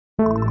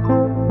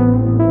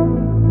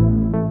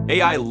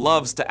AI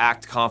loves to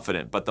act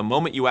confident, but the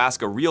moment you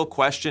ask a real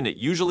question, it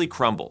usually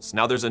crumbles.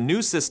 Now, there's a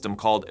new system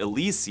called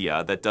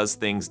Elysia that does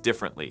things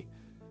differently.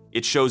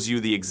 It shows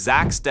you the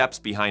exact steps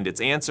behind its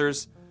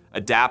answers,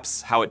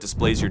 adapts how it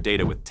displays your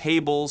data with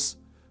tables,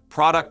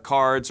 product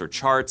cards or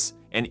charts,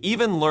 and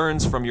even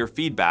learns from your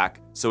feedback,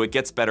 so it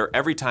gets better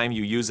every time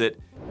you use it.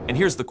 And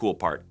here's the cool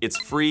part. It's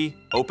free,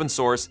 open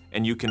source,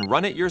 and you can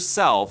run it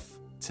yourself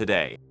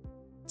today.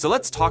 So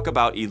let's talk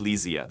about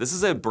Elysia. This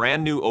is a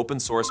brand new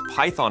open source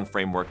Python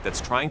framework that's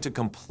trying to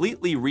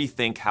completely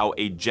rethink how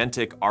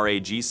agentic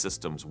RAG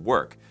systems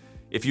work.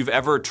 If you've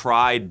ever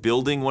tried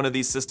building one of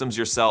these systems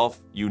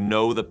yourself, you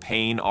know the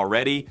pain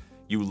already.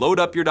 You load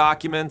up your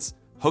documents,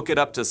 hook it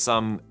up to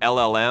some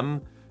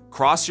LLM,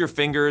 cross your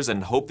fingers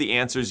and hope the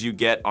answers you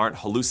get aren't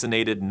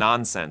hallucinated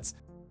nonsense.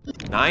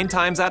 9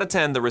 times out of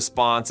 10, the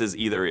response is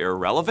either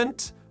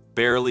irrelevant,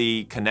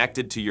 barely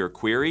connected to your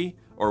query,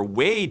 or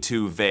way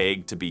too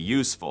vague to be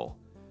useful.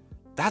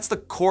 That's the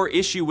core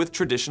issue with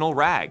traditional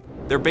RAG.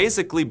 They're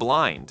basically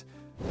blind.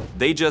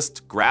 They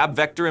just grab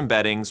vector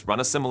embeddings, run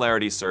a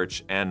similarity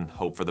search, and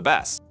hope for the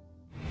best.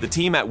 The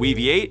team at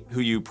Weaviate,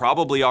 who you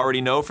probably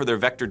already know for their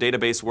vector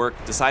database work,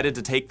 decided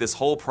to take this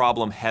whole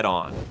problem head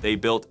on. They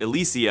built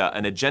Elysia,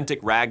 an agentic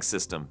RAG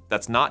system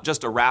that's not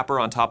just a wrapper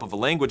on top of a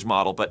language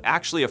model, but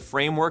actually a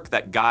framework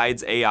that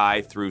guides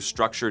AI through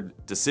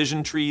structured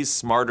decision trees,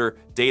 smarter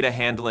data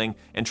handling,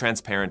 and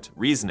transparent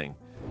reasoning.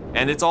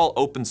 And it's all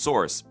open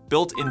source,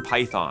 built in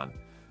Python.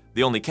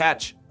 The only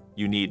catch,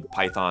 you need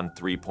Python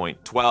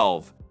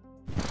 3.12.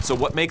 So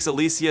what makes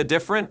Elysia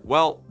different?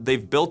 Well,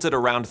 they've built it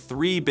around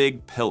 3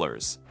 big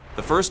pillars.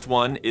 The first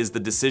one is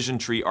the decision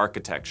tree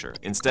architecture.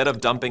 Instead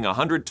of dumping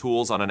 100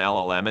 tools on an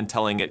LLM and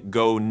telling it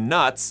go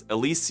nuts,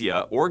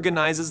 Elysia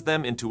organizes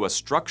them into a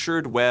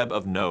structured web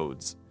of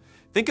nodes.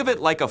 Think of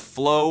it like a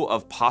flow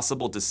of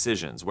possible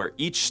decisions where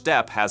each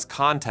step has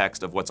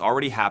context of what's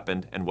already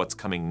happened and what's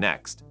coming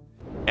next.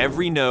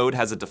 Every node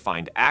has a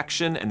defined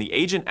action, and the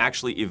agent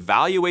actually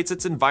evaluates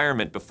its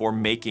environment before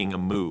making a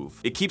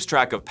move. It keeps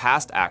track of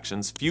past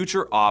actions,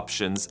 future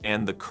options,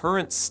 and the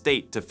current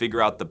state to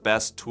figure out the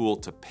best tool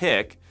to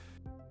pick.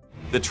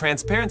 The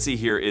transparency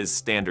here is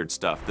standard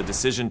stuff. The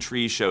decision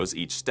tree shows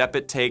each step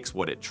it takes,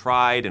 what it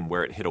tried, and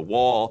where it hit a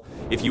wall.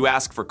 If you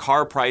ask for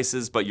car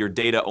prices, but your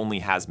data only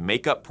has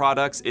makeup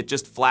products, it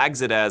just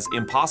flags it as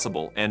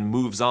impossible and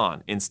moves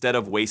on, instead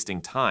of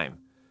wasting time.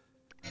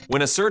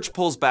 When a search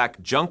pulls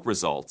back junk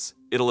results,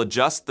 it'll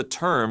adjust the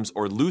terms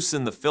or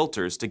loosen the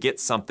filters to get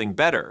something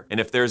better. And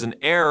if there's an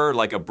error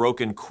like a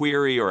broken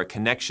query or a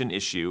connection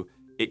issue,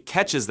 it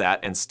catches that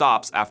and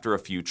stops after a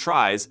few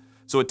tries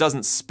so it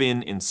doesn't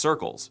spin in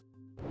circles.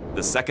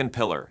 The second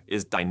pillar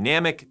is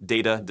dynamic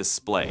data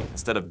display.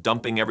 Instead of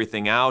dumping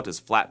everything out as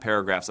flat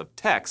paragraphs of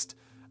text,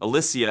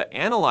 Elysia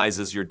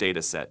analyzes your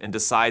dataset and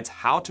decides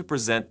how to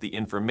present the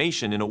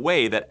information in a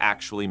way that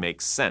actually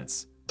makes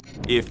sense.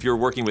 If you're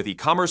working with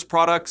e-commerce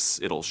products,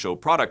 it'll show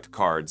product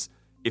cards.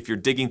 If you're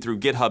digging through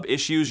GitHub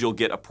issues, you'll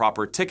get a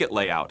proper ticket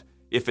layout.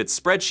 If it's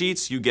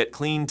spreadsheets, you get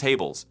clean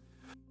tables.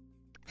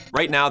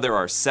 Right now, there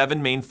are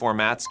 7 main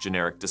formats: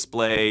 generic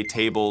display,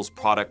 tables,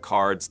 product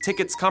cards,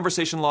 tickets,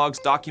 conversation logs,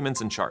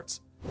 documents, and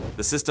charts.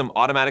 The system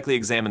automatically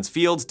examines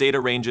fields,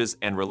 data ranges,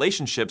 and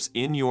relationships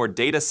in your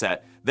dataset,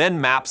 then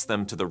maps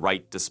them to the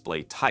right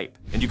display type.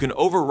 And you can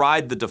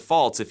override the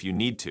defaults if you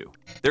need to.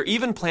 They're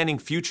even planning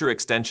future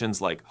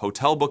extensions like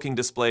hotel booking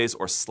displays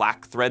or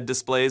Slack thread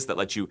displays that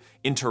let you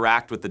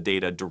interact with the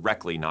data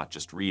directly, not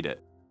just read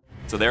it.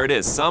 So there it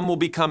is. Some will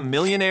become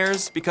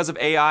millionaires because of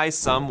AI,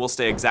 some will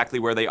stay exactly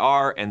where they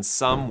are, and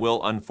some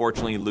will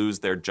unfortunately lose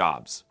their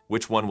jobs.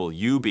 Which one will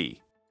you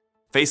be?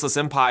 Faceless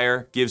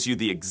Empire gives you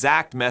the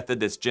exact method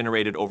that's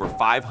generated over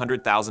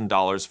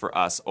 $500,000 for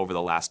us over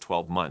the last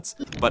 12 months.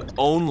 But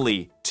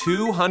only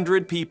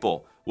 200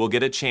 people will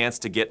get a chance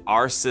to get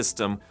our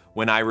system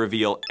when I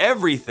reveal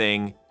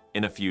everything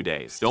in a few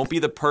days. Don't be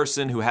the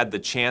person who had the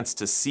chance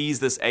to seize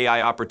this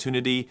AI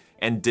opportunity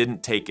and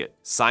didn't take it.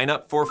 Sign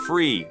up for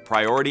free,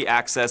 priority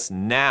access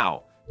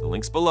now. The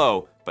link's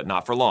below, but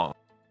not for long.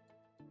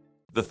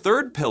 The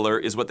third pillar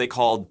is what they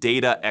call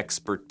data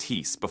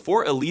expertise.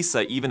 Before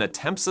Elysia even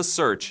attempts a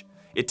search,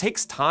 it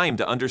takes time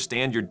to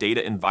understand your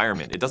data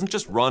environment. It doesn't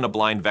just run a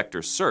blind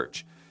vector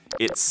search.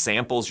 It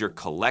samples your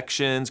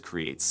collections,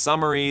 creates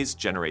summaries,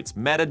 generates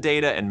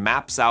metadata, and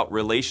maps out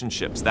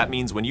relationships. That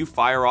means when you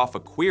fire off a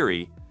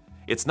query,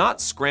 it's not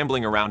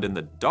scrambling around in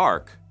the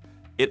dark.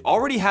 It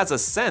already has a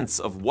sense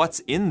of what's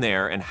in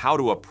there and how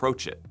to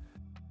approach it.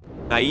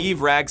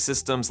 Naive RAG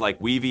systems like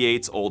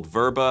Weaviate's old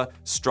Verba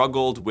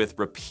struggled with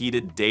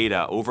repeated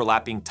data,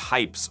 overlapping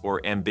types,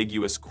 or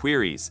ambiguous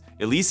queries.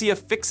 Elysia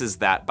fixes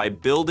that by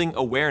building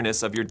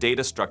awareness of your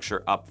data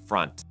structure up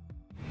front.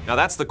 Now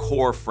that's the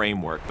core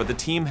framework, but the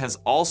team has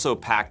also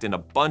packed in a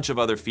bunch of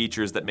other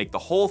features that make the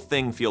whole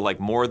thing feel like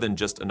more than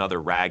just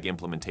another RAG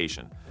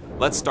implementation.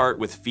 Let's start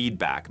with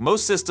feedback.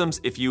 Most systems,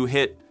 if you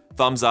hit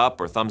thumbs up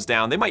or thumbs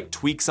down, they might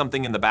tweak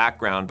something in the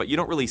background, but you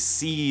don't really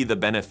see the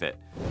benefit.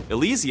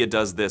 Elysia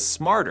does this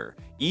smarter.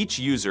 Each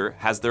user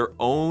has their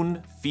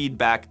own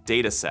feedback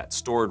dataset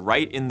stored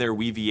right in their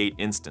Weaviate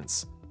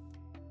instance.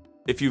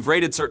 If you've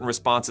rated certain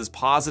responses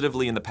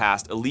positively in the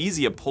past,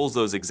 Elysia pulls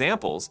those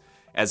examples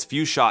as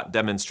few-shot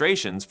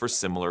demonstrations for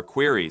similar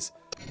queries.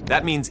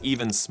 That means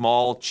even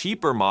small,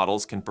 cheaper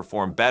models can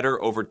perform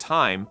better over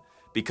time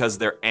because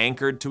they're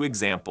anchored to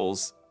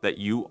examples that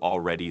you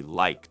already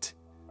liked.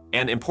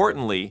 And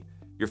importantly,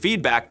 your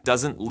feedback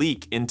doesn't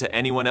leak into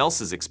anyone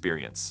else's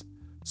experience.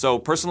 So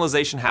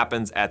personalization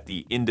happens at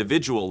the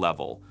individual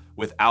level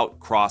without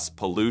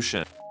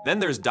cross-pollution. Then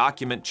there's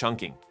document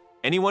chunking.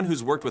 Anyone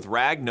who's worked with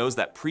RAG knows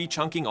that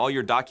pre-chunking all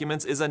your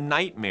documents is a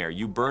nightmare.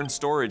 You burn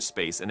storage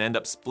space and end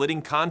up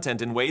splitting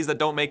content in ways that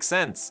don't make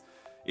sense.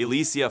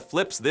 Elysia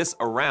flips this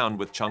around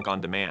with Chunk on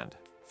Demand.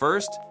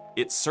 First,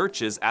 it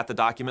searches at the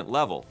document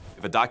level.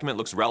 If a document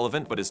looks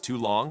relevant but is too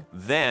long,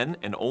 then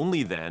and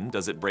only then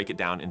does it break it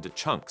down into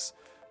chunks.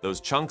 Those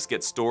chunks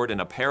get stored in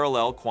a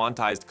parallel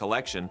quantized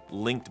collection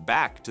linked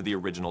back to the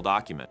original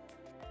document.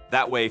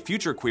 That way,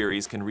 future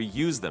queries can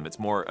reuse them. It's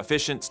more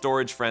efficient,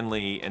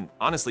 storage-friendly, and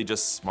honestly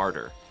just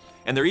smarter.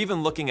 And they're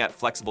even looking at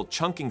flexible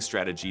chunking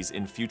strategies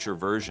in future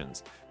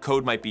versions.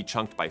 Code might be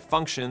chunked by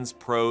functions,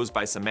 prose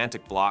by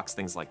semantic blocks,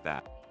 things like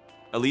that.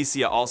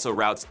 Elysia also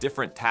routes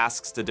different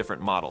tasks to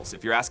different models.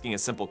 If you're asking a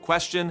simple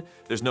question,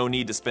 there's no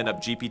need to spin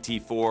up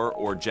GPT-4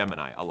 or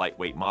Gemini. A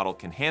lightweight model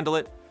can handle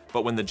it.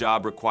 But when the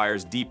job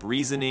requires deep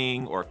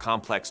reasoning or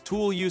complex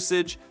tool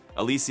usage,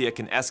 Elysia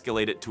can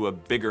escalate it to a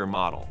bigger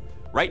model.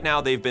 Right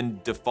now, they've been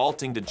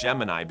defaulting to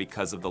Gemini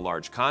because of the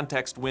large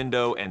context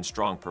window and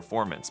strong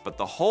performance, but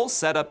the whole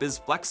setup is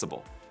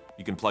flexible.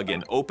 You can plug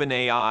in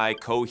OpenAI,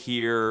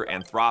 Cohere,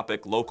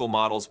 Anthropic, local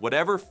models,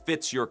 whatever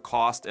fits your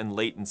cost and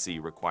latency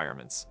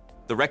requirements.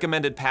 The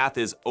recommended path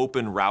is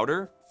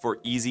OpenRouter for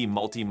easy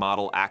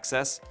multi-model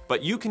access,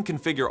 but you can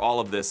configure all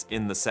of this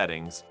in the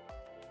settings.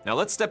 Now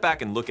let's step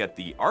back and look at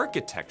the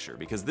architecture,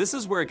 because this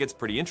is where it gets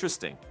pretty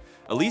interesting.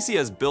 Elysia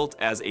is built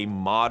as a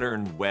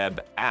modern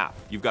web app.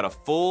 You've got a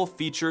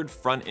full-featured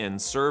front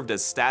end served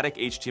as static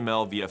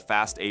HTML via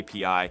fast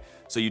API,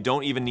 so you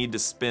don't even need to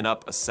spin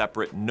up a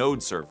separate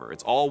node server.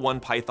 It's all one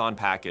Python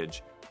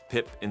package,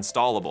 pip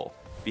installable.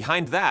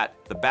 Behind that,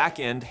 the back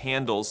end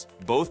handles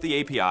both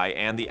the API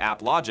and the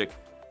app logic.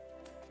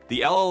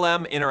 The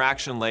LLM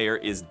interaction layer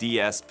is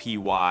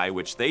DSPY,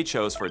 which they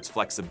chose for its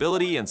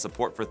flexibility and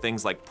support for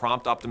things like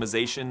prompt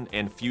optimization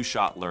and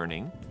few-shot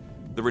learning.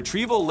 The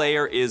retrieval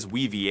layer is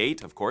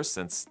Weaviate, of course,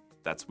 since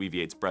that's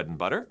Weaviate's bread and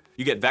butter.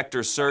 You get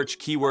vector search,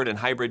 keyword and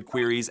hybrid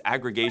queries,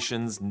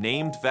 aggregations,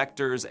 named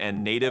vectors,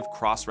 and native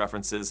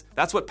cross-references.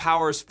 That's what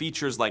powers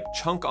features like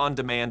chunk on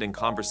demand and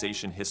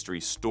conversation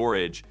history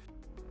storage.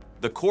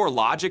 The core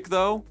logic,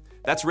 though,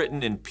 that's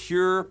written in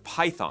pure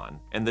Python,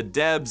 and the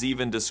devs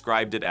even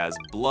described it as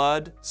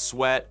blood,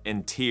 sweat,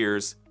 and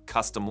tears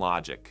custom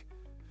logic.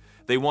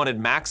 They wanted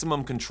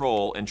maximum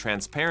control and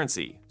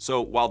transparency,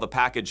 so while the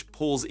package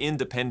pulls in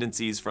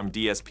dependencies from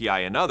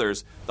DSPI and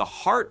others, the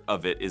heart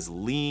of it is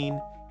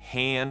lean,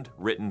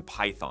 hand-written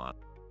Python.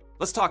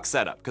 Let's talk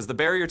setup, because the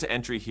barrier to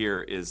entry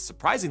here is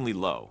surprisingly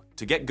low.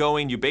 To get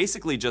going, you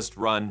basically just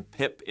run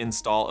pip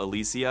install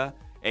Elysia,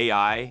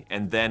 AI,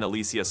 and then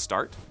Elysia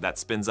start. That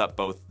spins up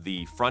both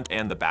the front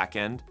and the back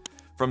end.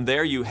 From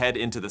there, you head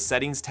into the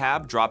settings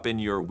tab, drop in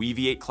your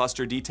Weaviate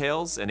cluster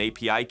details and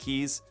API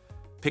keys,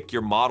 pick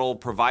your model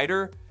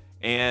provider,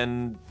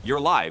 and you're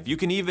live. You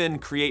can even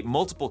create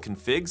multiple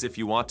configs if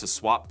you want to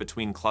swap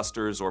between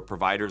clusters or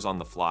providers on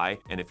the fly.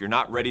 And if you're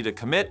not ready to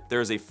commit,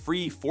 there's a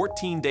free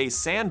 14-day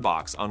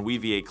sandbox on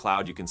Weaviate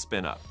Cloud you can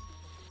spin up.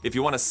 If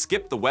you want to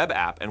skip the web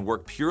app and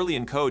work purely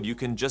in code, you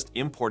can just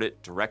import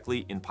it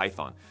directly in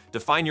Python.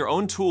 Define your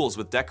own tools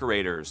with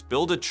decorators,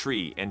 build a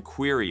tree, and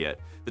query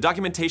it. The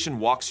documentation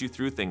walks you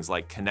through things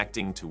like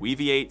connecting to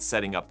Weaviate,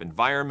 setting up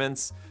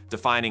environments,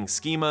 defining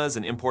schemas,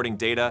 and importing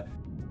data.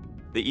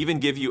 They even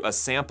give you a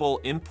sample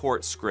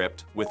import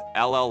script with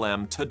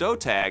LLM to-do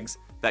tags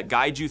that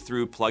guide you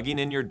through plugging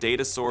in your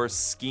data source,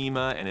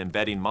 schema, and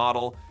embedding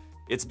model.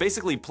 It's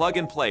basically plug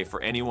and play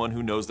for anyone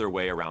who knows their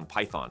way around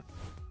Python.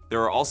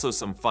 There are also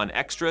some fun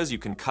extras. You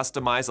can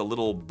customize a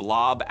little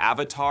blob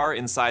avatar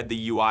inside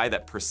the UI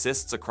that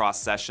persists across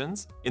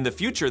sessions. In the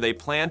future, they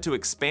plan to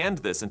expand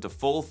this into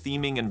full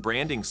theming and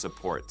branding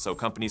support, so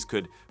companies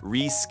could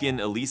reskin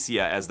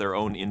Elysia as their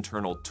own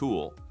internal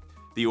tool.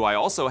 The UI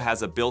also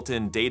has a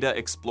built-in data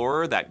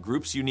explorer that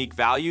groups unique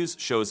values,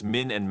 shows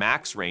min and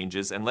max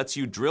ranges, and lets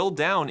you drill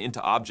down into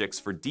objects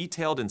for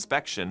detailed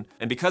inspection.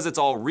 And because it's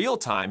all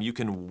real-time, you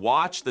can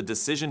watch the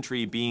decision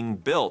tree being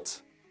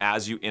built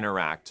as you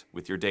interact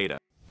with your data.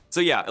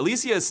 So yeah,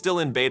 Elysia is still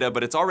in beta,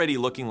 but it's already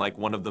looking like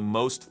one of the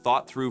most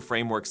thought-through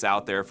frameworks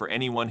out there for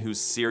anyone who's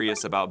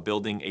serious about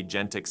building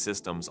agentic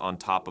systems on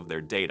top of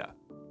their data.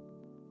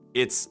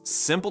 It's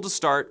simple to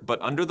start,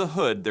 but under the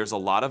hood, there's a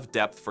lot of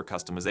depth for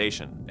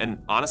customization.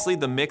 And honestly,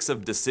 the mix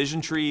of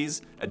decision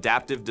trees,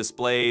 adaptive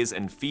displays,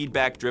 and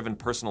feedback-driven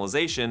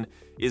personalization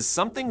is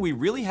something we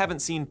really haven't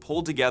seen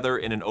pulled together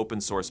in an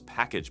open source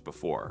package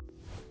before.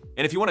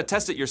 And if you want to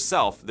test it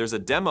yourself, there's a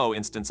demo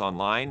instance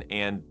online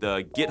and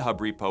the GitHub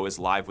repo is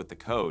live with the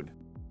code.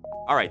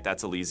 All right,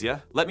 that's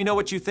Elysia. Let me know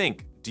what you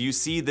think. Do you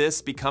see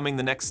this becoming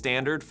the next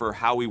standard for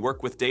how we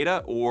work with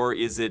data, or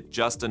is it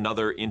just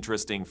another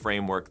interesting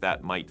framework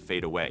that might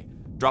fade away?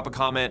 Drop a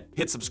comment,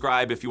 hit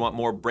subscribe if you want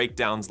more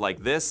breakdowns like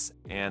this,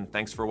 and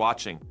thanks for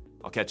watching.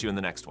 I'll catch you in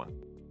the next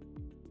one.